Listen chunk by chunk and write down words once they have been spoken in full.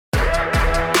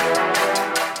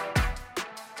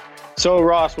So,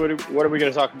 Ross, what are we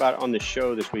going to talk about on the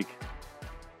show this week?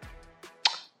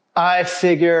 I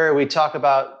figure we talk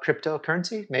about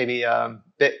cryptocurrency, maybe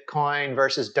Bitcoin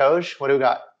versus Doge. What do we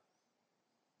got?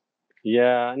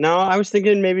 Yeah, no, I was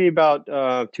thinking maybe about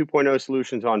 2.0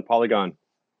 solutions on Polygon.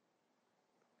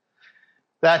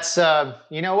 That's,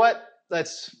 you know what?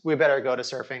 We better go to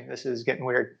surfing. This is getting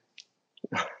weird.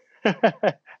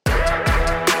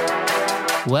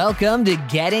 Welcome to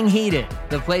Getting Heated,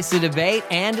 the place to debate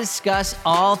and discuss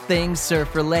all things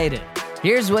surf related.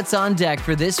 Here's what's on deck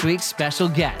for this week's special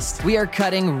guest. We are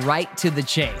cutting right to the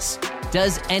chase.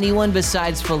 Does anyone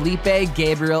besides Felipe,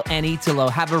 Gabriel, and Italo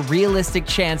have a realistic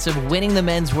chance of winning the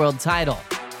men's world title?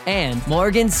 And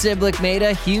Morgan Cibilic made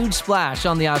a huge splash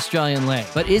on the Australian leg.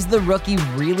 But is the rookie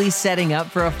really setting up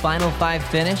for a Final Five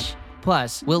finish?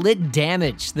 Plus, will it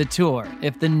damage the tour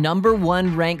if the number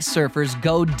one ranked surfers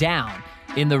go down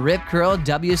in the Rip Curl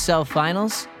WSL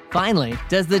finals? Finally,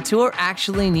 does the tour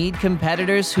actually need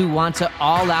competitors who want to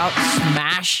all out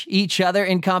smash each other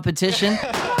in competition?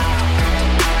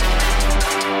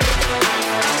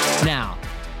 Now,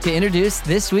 to introduce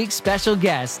this week's special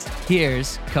guest,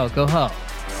 here's Coco Ho.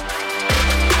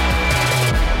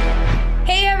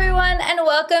 Hey everyone, and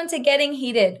welcome to Getting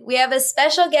Heated. We have a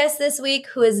special guest this week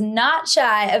who is not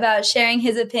shy about sharing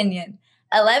his opinion.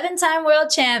 11-time world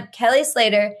champ Kelly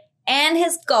Slater and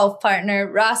his golf partner,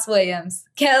 Ross Williams.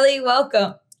 Kelly,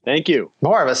 welcome. Thank you.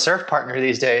 More of a surf partner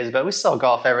these days, but we still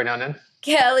golf every now and then.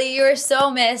 Kelly, you were so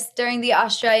missed during the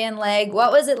Australian leg.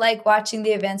 What was it like watching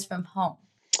the events from home?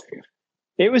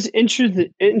 It was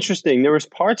interesting. There was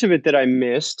parts of it that I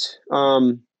missed.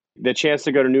 The chance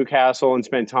to go to Newcastle and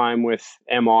spend time with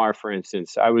MR, for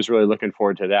instance. I was really looking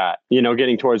forward to that. You know,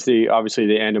 getting towards obviously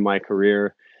the end of my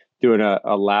career, doing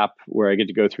a lap where I get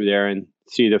to go through there and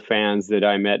see the fans that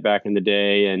I met back in the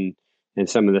day and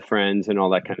some of the friends and all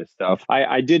that kind of stuff.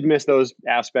 I did miss those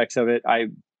aspects of it. I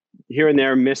here and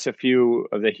there miss a few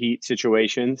of the heat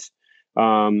situations,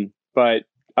 but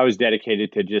I was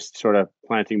dedicated to just sort of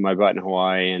planting my butt in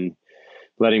Hawaii and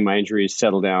letting my injuries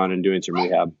settle down and doing some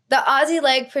rehab. The Aussie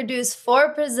leg produced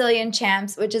 4 Brazilian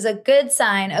champs, which is a good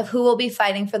sign of who will be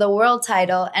fighting for the world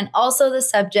title and also the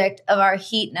subject of our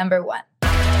heat number 1.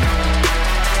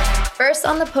 First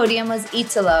on the podium was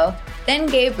Italo, then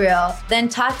Gabriel, then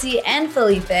Tati and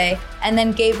Felipe, and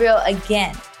then Gabriel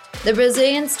again. The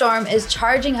Brazilian Storm is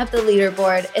charging up the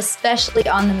leaderboard, especially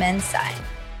on the men's side.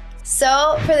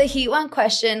 So for the Heat 1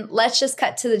 question, let's just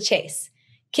cut to the chase.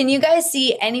 Can you guys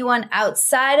see anyone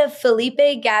outside of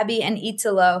Felipe, Gabby, and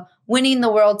Italo winning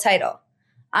the world title?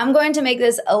 I'm going to make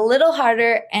this a little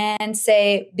harder and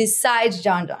say besides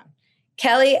John John.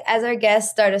 Kelly, as our guest,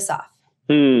 start us off.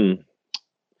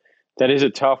 That is a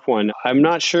tough one. I'm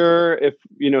not sure if,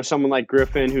 someone like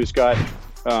Griffin, who's got,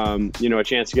 a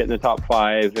chance to get in the top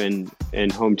 5 and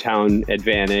hometown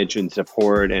advantage and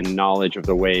support and knowledge of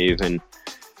the wave and,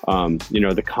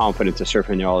 the confidence of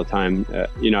surfing there all the time.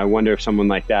 I wonder if someone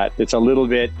like that, it's a little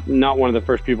bit, not one of the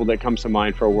first people that comes to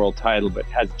mind for a world title, but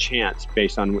has a chance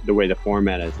based on the way the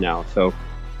format is now. So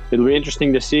it'll be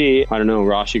interesting to see. I don't know,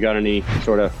 Ross, you got any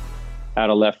sort of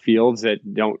out of left fields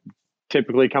that don't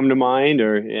typically come to mind,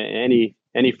 or any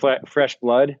fresh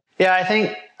blood? Yeah, I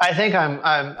think I'm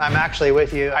actually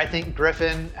with you. I think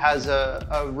Griffin has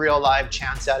a real live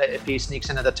chance at it if he sneaks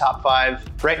into the top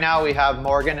 5. Right now we have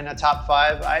Morgan in the top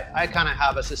 5. I kind of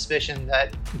have a suspicion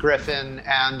that Griffin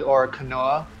and or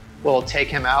Kanoa will take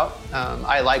him out.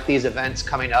 I like these events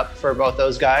coming up for both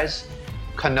those guys.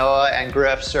 Kanoa and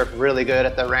Griff surf really good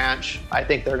at the ranch. I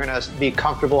think they're going to be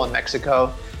comfortable in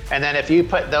Mexico. And then if you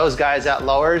put those guys at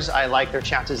lowers, I like their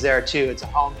chances there too. It's a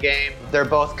home game. They're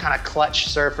both kind of clutch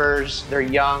surfers. They're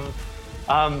young.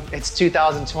 It's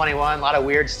 2021, a lot of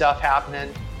weird stuff happening.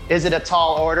 Is it a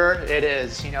tall order? It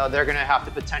is. They're going to have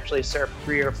to potentially surf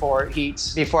 3 or 4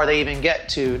 heats before they even get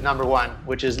to number 1,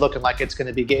 which is looking like it's going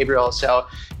to be Gabriel. So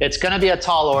it's going to be a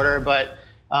tall order, but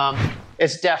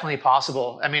it's definitely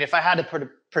possible. I mean, if I had to put a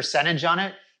percentage on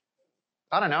it,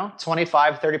 I don't know,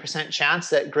 25, 30% chance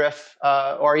that Griff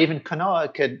or even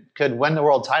Kanoa could win the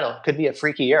world title. Could be a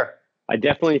freaky year. I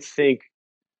definitely think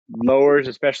lowers,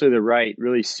 especially the right,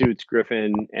 really suits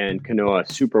Griffin and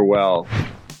Kanoa super well.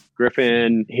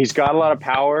 Griffin, he's got a lot of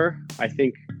power. I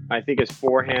think his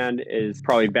forehand is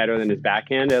probably better than his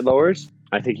backhand at lowers.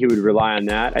 I think he would rely on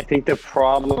that. I think the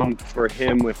problem for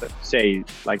him with, say,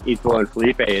 like Italo and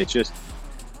Felipe is just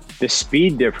the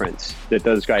speed difference that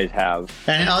those guys have.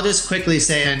 And I'll just quickly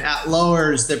say, and at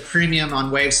lowers, the premium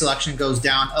on wave selection goes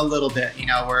down a little bit,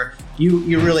 where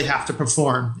you really have to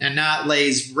perform. And that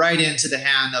lays right into the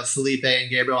hand of Felipe and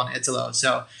Gabriel and Italo.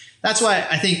 So that's why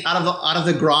I think out of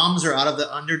the Groms or out of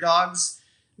the underdogs,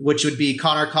 which would be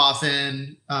Connor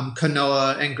Coffin,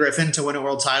 Kanoa, and Griffin to win a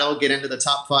world title, get into the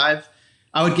top 5.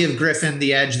 I would give Griffin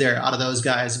the edge there out of those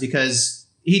guys because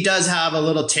he does have a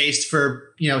little taste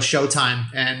for, showtime.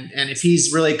 And if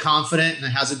he's really confident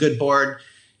and has a good board,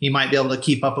 he might be able to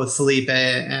keep up with Felipe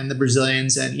and the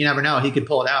Brazilians. And you never know, he could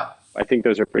pull it out. I think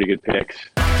those are pretty good picks.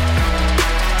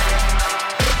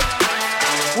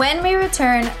 When we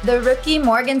return, the rookie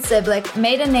Morgan Cibilic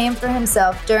made a name for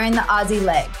himself during the Aussie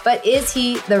leg, but is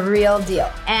he the real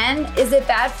deal? And is it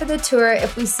bad for the tour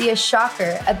if we see a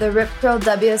shocker at the Rip Curl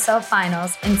WSL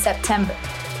Finals in September?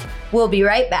 We'll be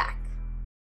right back.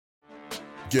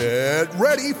 Get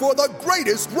ready for the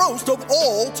greatest roast of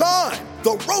all time,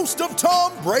 the Roast of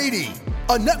Tom Brady,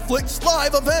 a Netflix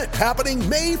live event happening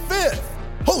May 5th.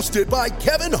 Hosted by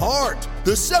Kevin Hart,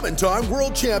 the 7-time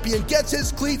world champion gets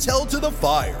his cleats held to the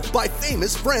fire by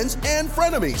famous friends and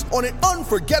frenemies on an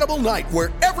unforgettable night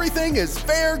where everything is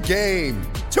fair game.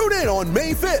 Tune in on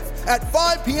May 5th at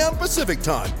 5 p.m. Pacific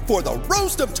time for the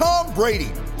Roast of Tom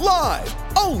Brady, live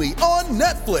only on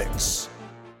Netflix.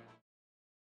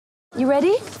 You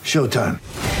ready? Showtime.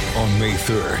 On May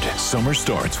 3rd, summer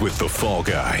starts with The Fall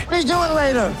Guy. Let's do it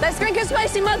later. Let's drink a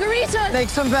spicy margarita. Make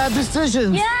some bad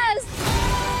decisions. Yes!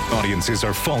 Audiences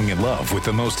are falling in love with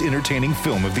the most entertaining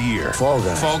film of the year. Fall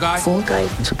Guy. Fall Guy? Fall guy.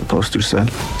 That's what the poster said.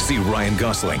 See Ryan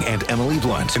Gosling and Emily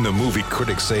Blunt in the movie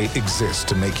critics say exists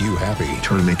to make you happy.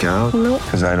 Trying to make it out? Nope.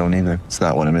 Because I don't either. It's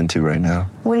not what I'm into right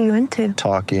now. What are you into?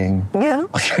 Talking. Yeah.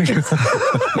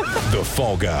 The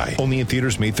Fall Guy. Only in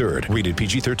theaters May 3rd. Rated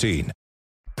PG-13.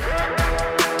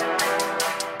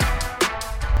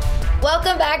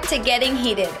 Welcome back to Getting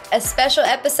Heated, a special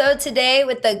episode today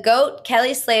with the GOAT,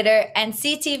 Kelly Slater, and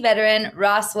CT veteran,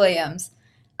 Ross Williams.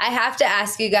 I have to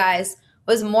ask you guys,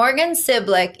 was Morgan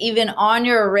Cibilic even on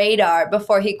your radar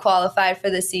before he qualified for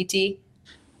the CT?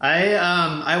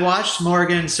 I watched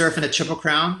Morgan surf in a Triple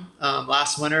Crown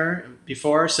last winter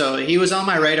before, so he was on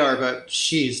my radar, but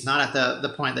not at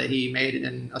the point that he made it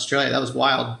in Australia. That was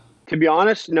wild. To be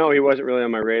honest, no, he wasn't really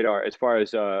on my radar as far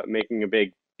as making a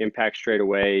big impact straight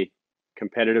away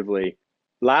competitively.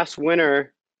 Last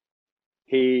winter,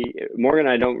 Morgan and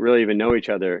I don't really even know each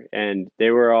other, and they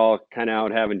were all kind of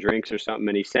out having drinks or something,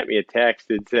 and he sent me a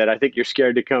text and said, I think you're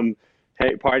scared to come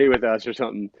party with us or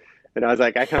something. And I was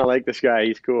like, I kind of like this guy.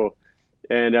 He's cool.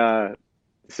 And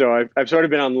so I've sort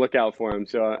of been on the lookout for him.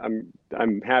 So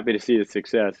I'm happy to see his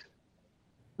success.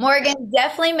 Morgan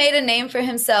definitely made a name for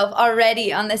himself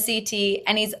already on the CT,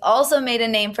 and he's also made a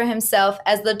name for himself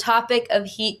as the topic of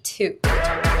Heat 2.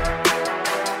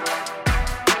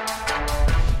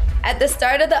 At the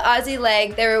start of the Aussie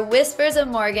leg, there were whispers of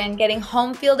Morgan getting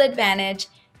home field advantage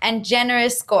and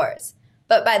generous scores.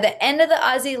 But by the end of the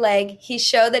Aussie leg, he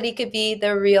showed that he could be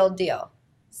the real deal.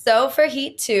 So for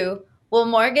Heat 2, will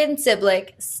Morgan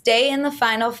Cibilic stay in the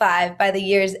Final 5 by the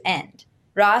year's end?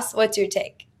 Ross, what's your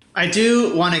take? I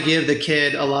do want to give the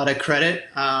kid a lot of credit.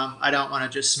 I don't want to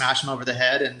just smash him over the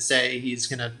head and say he's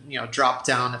going to, drop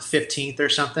down to 15th or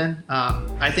something.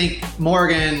 I think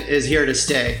Morgan is here to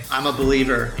stay. I'm a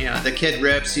believer. The kid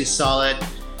rips. He's solid.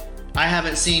 I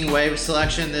haven't seen wave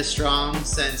selection this strong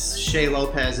since Shea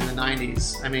Lopez in the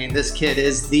 90s. I mean, this kid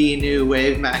is the new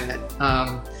wave magnet.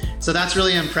 So that's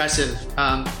really impressive.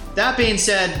 That being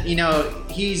said,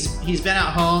 he's been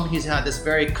at home. He's had this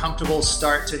very comfortable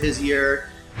start to his year.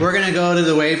 We're going to go to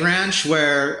the Wave Ranch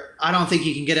where I don't think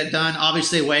he can get it done.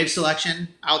 Obviously, wave selection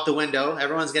out the window.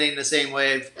 Everyone's getting the same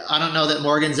wave. I don't know that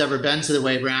Morgan's ever been to the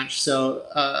Wave Ranch. So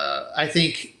I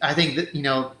think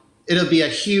that, it'll be a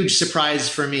huge surprise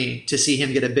for me to see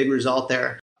him get a big result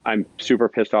there. I'm super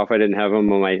pissed off I didn't have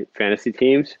him on my fantasy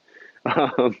teams.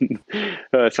 So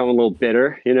I'm a little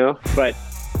bitter, but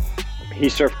he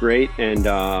surfed great. And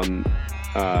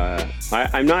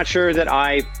I'm not sure that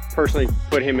I personally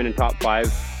put him in the top 5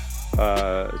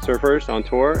 surfers on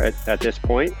tour at this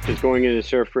point. Because going into the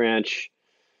Surf Ranch,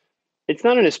 it's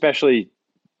not an especially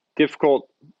difficult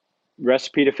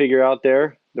recipe to figure out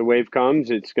there. The wave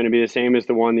comes, it's going to be the same as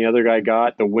the one the other guy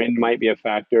got. The wind might be a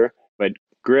factor, but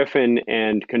Griffin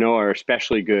and Kanoa are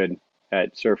especially good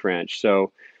at Surf Ranch.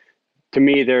 So to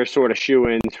me, they're sort of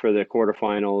shoo-ins for the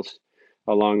quarterfinals,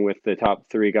 along with the top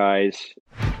 3 guys.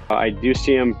 I do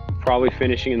see him probably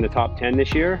finishing in the top 10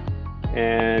 this year,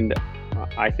 and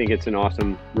I think it's an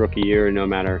awesome rookie year no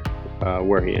matter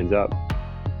where he ends up.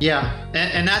 Yeah,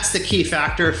 and that's the key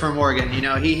factor for Morgan.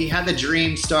 He had the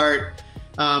dream start,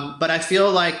 but I feel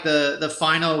like the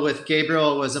final with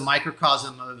Gabriel was a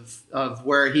microcosm of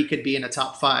where he could be in the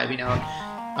top 5.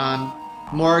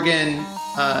 Morgan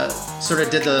sort of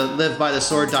did the live by the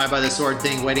sword, die by the sword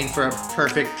thing, waiting for a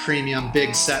perfect premium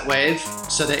big set wave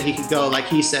so that he could go, like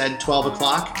he said, 12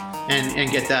 o'clock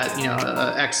and get that,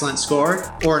 excellent score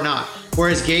or not.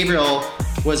 Whereas Gabriel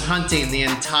was hunting the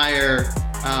entire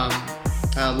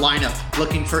lineup,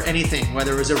 looking for anything,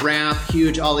 whether it was a ramp,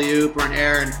 huge alley-oop, or an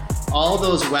air, and all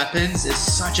those weapons is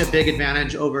such a big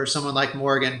advantage over someone like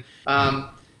Morgan.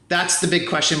 That's the big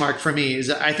question mark for me. Is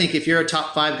I think if you're a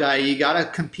top 5 guy, you got to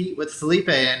compete with Felipe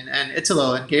and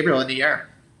Italo and Gabriel in the air.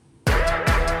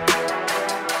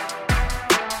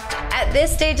 At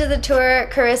this stage of the tour,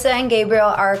 Carissa and Gabriel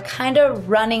are kind of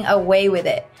running away with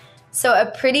it. So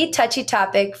a pretty touchy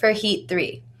topic for Heat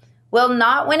 3. Will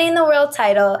not winning the world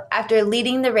title after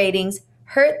leading the ratings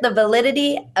hurt the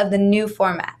validity of the new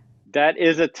format? That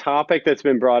is a topic that's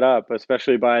been brought up,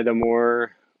 especially by the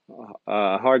more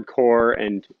hardcore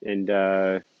and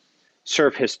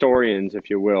surf historians, if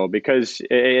you will, because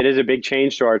it is a big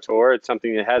change to our tour. It's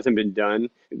something that hasn't been done.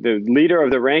 The leader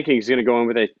of the rankings is going to go in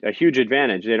with a huge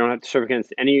advantage. They don't have to surf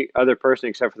against any other person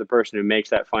except for the person who makes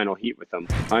that final heat with them.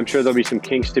 I'm sure there'll be some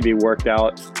kinks to be worked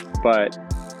out, but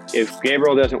if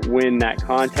Gabriel doesn't win that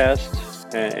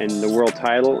contest and the world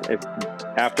title,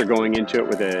 after going into it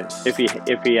with if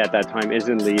he at that time is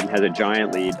in lead and has a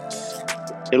giant lead,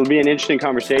 it'll be an interesting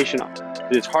conversation.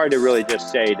 It's hard to really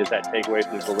just say, does that take away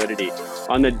from the validity?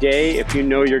 On the day, if you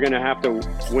know you're going to have to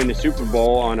win the Super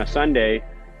Bowl on a Sunday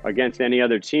against any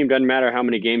other team, doesn't matter how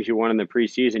many games you won in the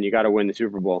preseason, you got to win the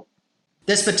Super Bowl.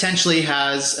 This potentially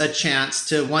has a chance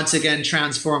to once again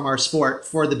transform our sport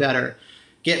for the better.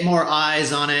 Get more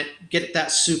eyes on it, get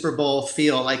that Super Bowl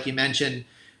feel, like you mentioned,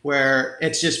 where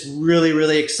it's just really,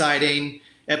 really exciting.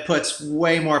 It puts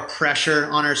way more pressure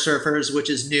on our surfers, which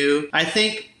is new. I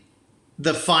think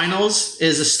the finals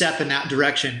is a step in that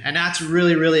direction, and that's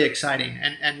really, really exciting,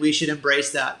 and we should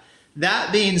embrace that.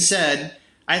 That being said,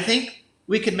 I think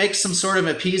we could make some sort of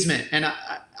appeasement, and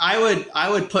I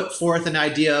would put forth an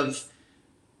idea of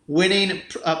winning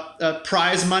a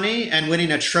prize money and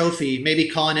winning a trophy, maybe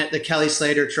calling it the Kelly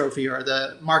Slater Trophy or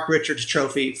the Mark Richards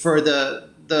Trophy for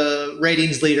the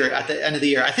ratings leader at the end of the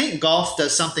year. I think golf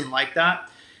does something like that.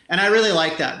 And I really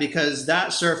like that because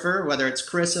that surfer, whether it's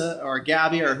Carissa or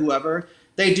Gabby or whoever,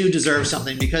 they do deserve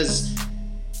something because,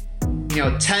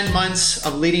 10 months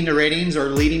of leading the ratings or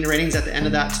leading the ratings at the end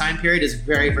of that time period is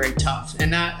very, very tough.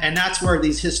 And that's where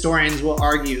these historians will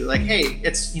argue like, hey,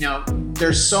 it's,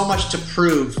 there's so much to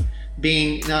prove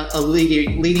being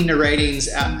leading the ratings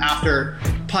after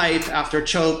pipe, after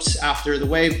chopes, after the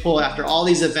wave pool, after all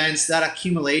these events. That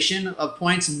accumulation of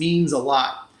points means a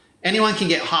lot. Anyone can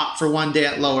get hot for one day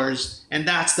at lowers, and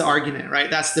that's the argument,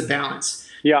 right? That's the balance.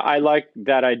 Yeah, I like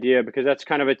that idea because that's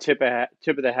kind of a tip of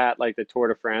the hat, like the Tour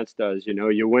de France does.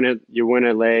 You win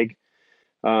a leg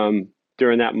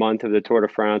during that month of the Tour de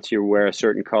France. You wear a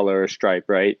certain color or stripe,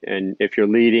 right? And if you're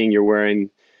leading, you're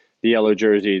wearing the yellow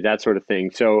jersey, that sort of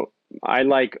thing. So I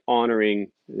like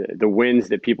honoring the wins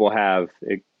that people have,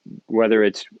 whether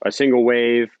it's a single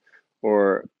wave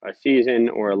or a season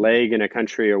or a leg in a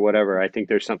country or whatever. I think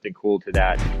there's something cool to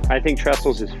that. I think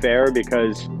Trestles is fair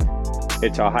because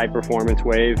it's a high performance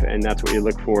wave and that's what you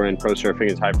look for in pro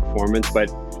surfing is high performance.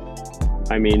 But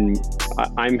I mean,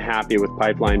 I'm happy with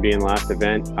Pipeline being last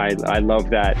event. I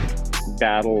love that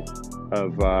battle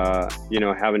of,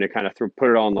 having to kind of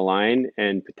put it on the line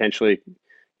and potentially,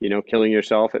 killing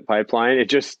yourself at Pipeline.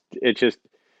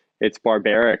 It's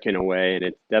barbaric in a way,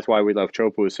 and that's why we love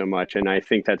Chopu so much. And I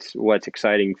think that's what's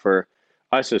exciting for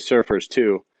us as surfers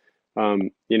too.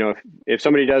 If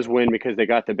somebody does win because they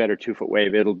got the better 2-foot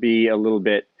wave, it'll be a little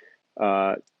bit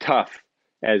tough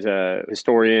as a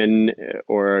historian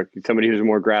or somebody who's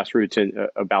more grassroots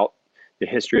about the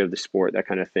history of the sport, that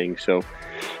kind of thing. So,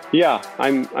 yeah,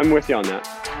 I'm with you on that.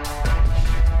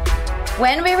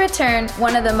 When we return,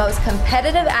 one of the most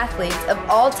competitive athletes of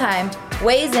all time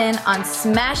weighs in on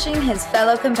smashing his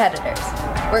fellow competitors.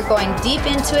 We're going deep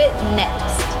into it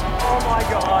next. Oh my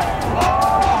God.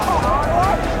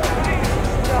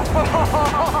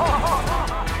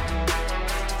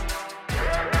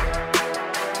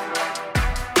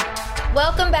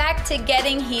 Welcome back to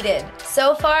Getting Heated.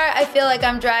 So far, I feel like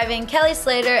I'm driving Kelly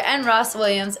Slater and Ross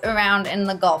Williams around in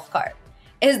the golf cart.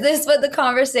 Is this what the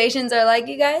conversations are like,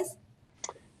 you guys?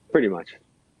 Pretty much.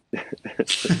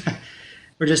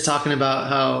 We're just talking about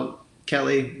how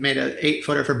Kelly made an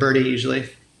 8-footer for birdie usually.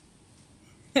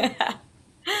 Well,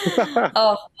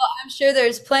 I'm sure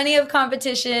there's plenty of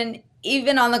competition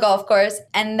even on the golf course,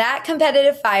 and that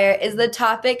competitive fire is the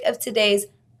topic of today's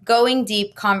Going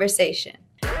Deep conversation.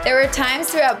 There were times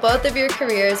throughout both of your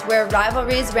careers where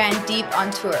rivalries ran deep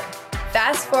on tour.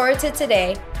 Fast forward to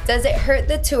today, Does it hurt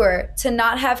the tour to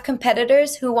not have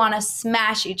competitors who want to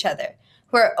smash each other,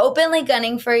 who are openly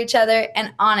gunning for each other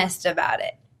and honest about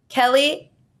it?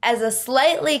 Kelly, as a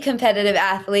slightly competitive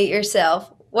athlete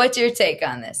yourself, what's your take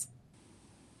on this?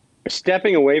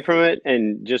 Stepping away from it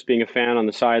and just being a fan on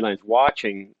the sidelines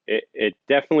watching, it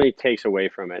definitely takes away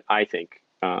from it, I think.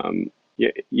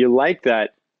 You like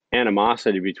that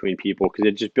animosity between people because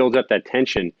it just builds up that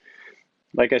tension.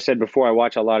 Like I said before, I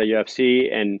watch a lot of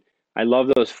UFC, and I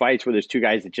love those fights where there's two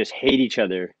guys that just hate each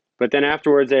other. But then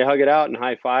afterwards, they hug it out and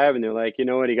high five, and they're like, you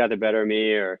know what, he got the better of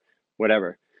me or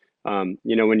whatever. When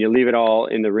you leave it all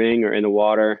in the ring or in the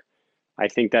water, I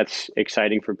think that's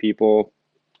exciting for people.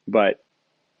 But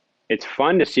it's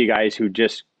fun to see guys who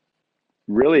just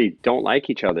really don't like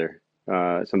each other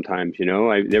sometimes,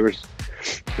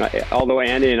 although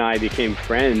Andy and I became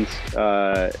friends,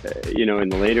 in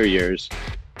the later years,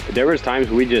 there was times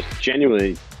we just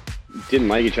genuinely didn't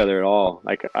like each other at all.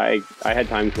 Like I had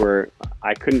times where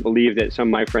I couldn't believe that some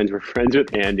of my friends were friends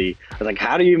with Andy. I was like,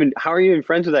 how are you even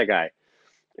friends with that guy?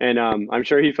 And I'm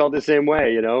sure he felt the same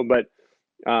way, but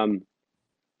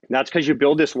that's because you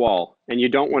build this wall and you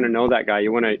don't want to know that guy.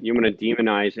 You want to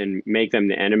demonize and make them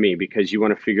the enemy because you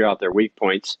want to figure out their weak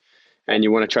points and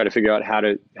you want to try to figure out how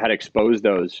to expose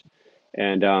those.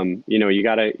 And you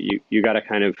gotta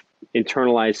kind of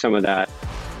internalize some of that.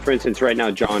 For instance, right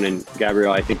now, John and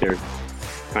Gabriel, I think they're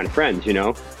kind of friends,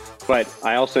 but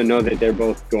I also know that they're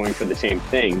both going for the same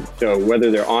thing. So whether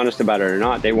they're honest about it or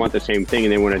not, they want the same thing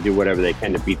and they want to do whatever they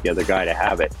can to beat the other guy to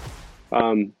have it.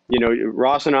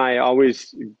 Ross and I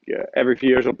always, every few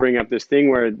years, will bring up this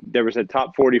thing where there was a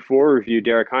top 44 review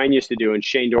Derek Hine used to do, and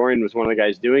Shane Dorian was one of the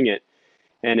guys doing it.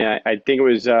 And I think it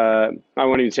was, I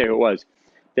won't even say who it was.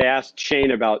 They asked Shane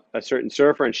about a certain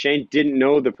surfer, and Shane didn't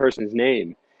know the person's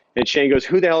name. And Shane goes,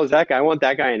 who the hell is that guy? I want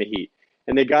that guy in the heat.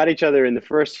 And they got each other in the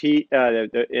first heat,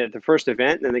 at the first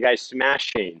event, and then the guy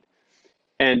smashed Shane.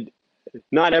 And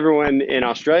not everyone in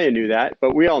Australia knew that,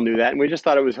 but we all knew that, and we just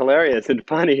thought it was hilarious and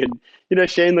funny. And,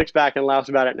 Shane looks back and laughs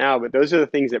about it now, but those are the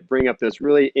things that bring up those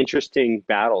really interesting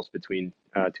battles between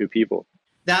two people.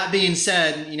 That being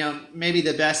said, maybe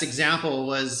the best example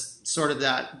was sort of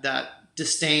that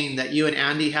disdain that you and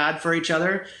Andy had for each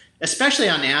other, especially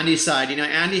on Andy's side.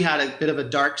 Andy had a bit of a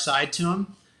dark side to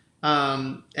him.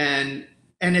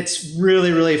 And it's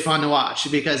really, really fun to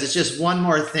watch because it's just one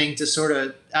more thing to sort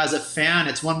of, as a fan,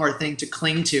 it's one more thing to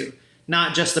cling to,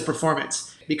 not just the performance.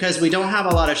 Because we don't have a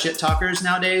lot of shit talkers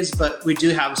nowadays, but we do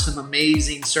have some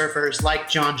amazing surfers like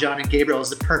John and Gabriel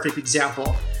is the perfect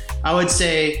example. I would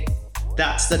say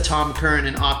that's the Tom Curren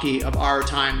and Aki of our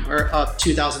time, or of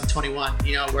 2021,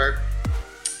 where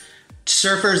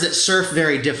surfers that surf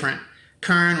very different.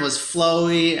 Curren was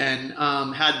flowy and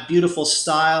had beautiful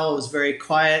style, was very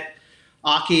quiet.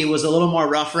 Aki was a little more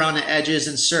rough around the edges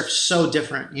and surfed so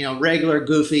different, regular,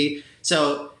 goofy.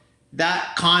 So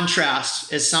that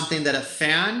contrast is something that a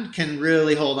fan can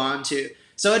really hold on to.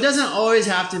 So it doesn't always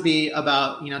have to be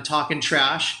about, talking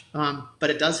trash, but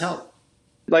it does help.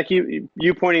 Like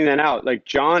you pointing that out, like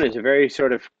John is a very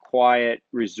sort of quiet,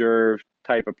 reserved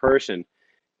type of person.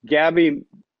 Gabby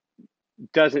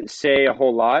doesn't say a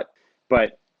whole lot,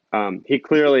 but he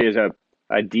clearly is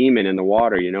a demon in the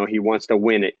water. He wants to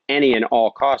win at any and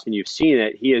all costs, and you've seen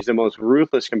it. He is the most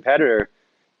ruthless competitor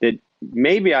that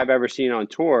maybe I've ever seen on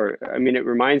tour. I mean, it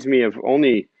reminds me of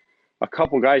only a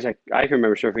couple guys I can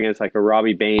remember surfing against, like a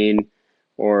Robbie Bain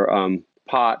or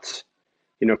Potts.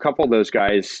 A couple of those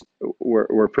guys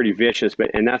were pretty vicious,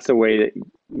 and that's the way that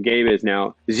Gabe is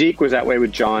now. Zeke was that way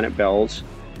with John at Bells,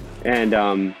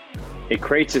 and it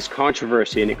creates this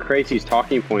controversy and it creates these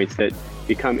talking points that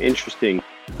become interesting.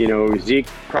 Zeke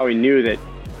probably knew that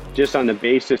just on the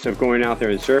basis of going out there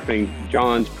and surfing,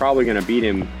 John's probably going to beat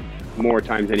him more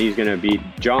times than he's going to beat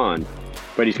John,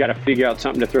 but he's got to figure out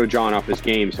something to throw John off his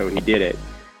game, so he did it.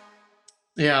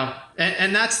 Yeah,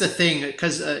 and that's the thing,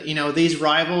 because these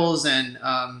rivals and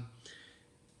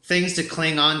things to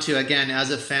cling on to, again,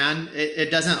 as a fan,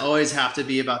 it doesn't always have to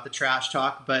be about the trash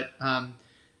talk, but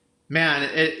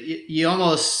you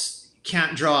almost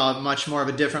can't draw much more of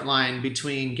a different line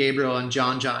between Gabriel and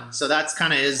John. So that's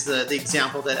kind of is the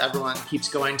example that everyone keeps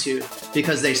going to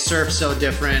because they surf so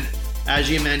different. As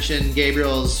you mentioned,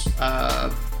 Gabriel's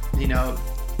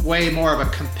way more of a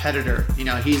competitor.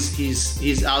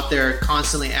 He's out there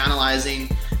constantly analyzing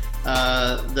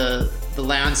the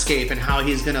landscape and how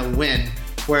he's going to win.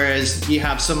 Whereas you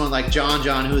have someone like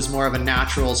John, who's more of a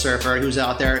natural surfer, who's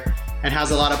out there and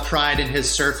has a lot of pride in his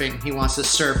surfing. He wants to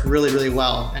surf really, really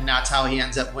well, and that's how he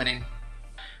ends up winning.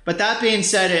 But that being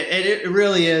said, it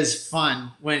really is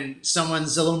fun when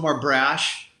someone's a little more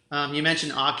brash You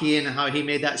mentioned Aki and how he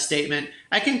made that statement.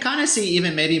 I can kind of see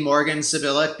even maybe Morgan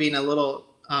Sibilic being a little,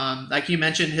 like you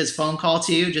mentioned, his phone call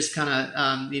to you, just kind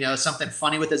of, something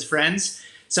funny with his friends.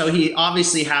 So he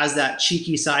obviously has that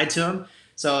cheeky side to him.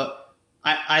 So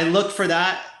I look for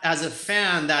that as a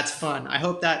fan. That's fun. I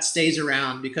hope that stays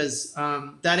around because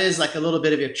that is like a little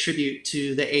bit of a tribute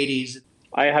to the 80s.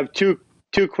 I have two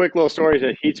quick little stories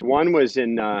at heats. One was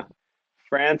in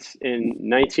France in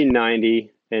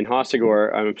 1990 in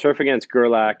Hossegor. I'm surfing against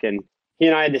Gerlach, and he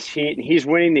and I had this heat, and he's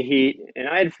winning the heat, and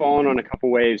I had fallen on a couple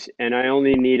waves, and I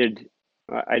didn't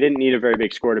need a very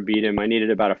big score to beat him. I needed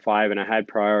about a 5, and I had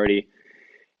priority.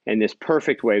 And this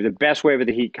perfect wave, the best wave of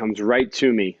the heat, comes right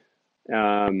to me.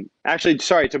 Actually,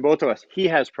 sorry, to both of us. He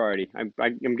has priority. I'm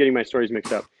getting my stories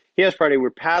mixed up. He has priority.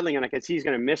 We're paddling, and I can see he's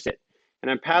going to miss it.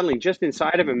 And I'm paddling just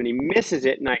inside of him, and he misses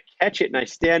it, and I catch it, and I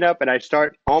stand up, and I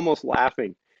start almost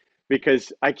laughing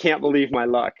because I can't believe my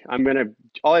luck.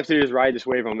 All I have to do is ride this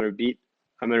wave. I'm going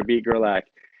to beat Gerlach.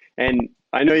 And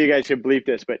I know you guys can bleep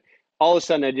this, but all of a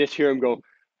sudden I just hear him go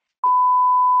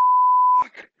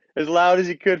as loud as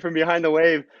he could from behind the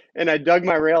wave, and I dug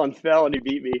my rail and fell, and he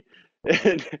beat me.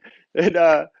 And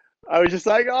I was just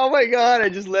like, oh my God, I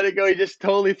just let it go. He just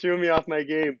totally threw me off my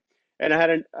game. And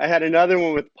I had another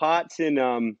one with Potts in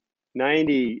early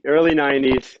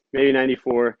 90s, maybe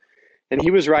 94. And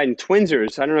he was riding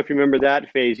Twinsers. I don't know if you remember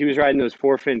that phase. He was riding those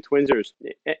 4-fin Twinsers.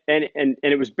 And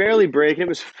it was barely breaking. It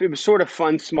was sort of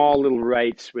fun, small little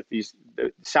rights with these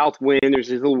south wind. There's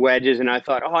these little wedges. And I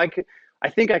thought, I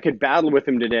think I could battle with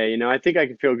him today. I think I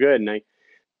could feel good. And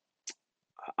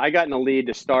I got in the lead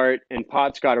to start, and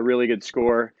Potts got a really good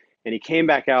score. And he came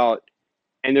back out.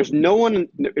 And there's no one,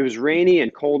 it was rainy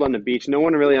and cold on the beach, no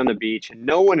one really on the beach, and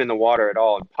no one in the water at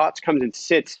all. And Potts comes and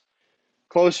sits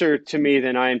closer to me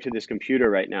than I am to this computer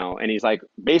right now. And he's like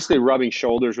basically rubbing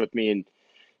shoulders with me.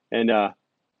 And I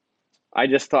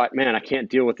just thought, man, I can't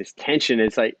deal with this tension.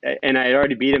 It's like, and I had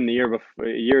already beat him a year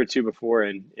or two before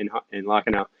in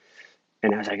Lacanau.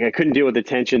 And I was like, I couldn't deal with the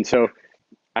tension. So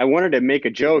I wanted to make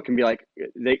a joke and be like,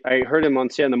 I heard him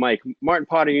say on the mic, Martin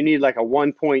Potter, you need like a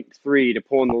 1.3 to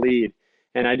pull in the lead.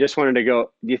 And I just wanted to go,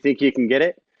 do you think you can get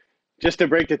it? Just to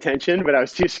break the tension, but I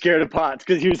was too scared of Potts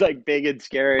because he was like big and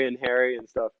scary and hairy and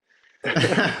stuff.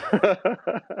 Those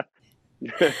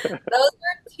were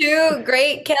two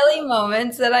great Kelly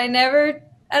moments that I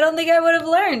don't think I would have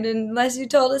learned unless you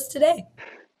told us today.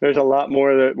 There's a lot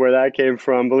more where that came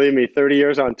from. Believe me, 30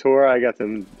 years on tour, I got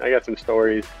some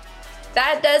stories.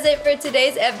 That does it for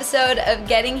today's episode of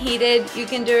Getting Heated. You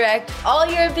can direct all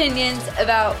your opinions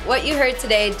about what you heard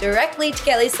today directly to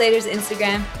Kelly Slater's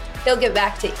Instagram. He'll get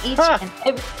back to each and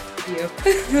every of you.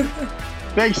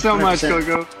 Thanks so 100%. Much,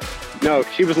 Coco. No,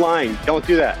 she was lying. Don't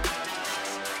do that.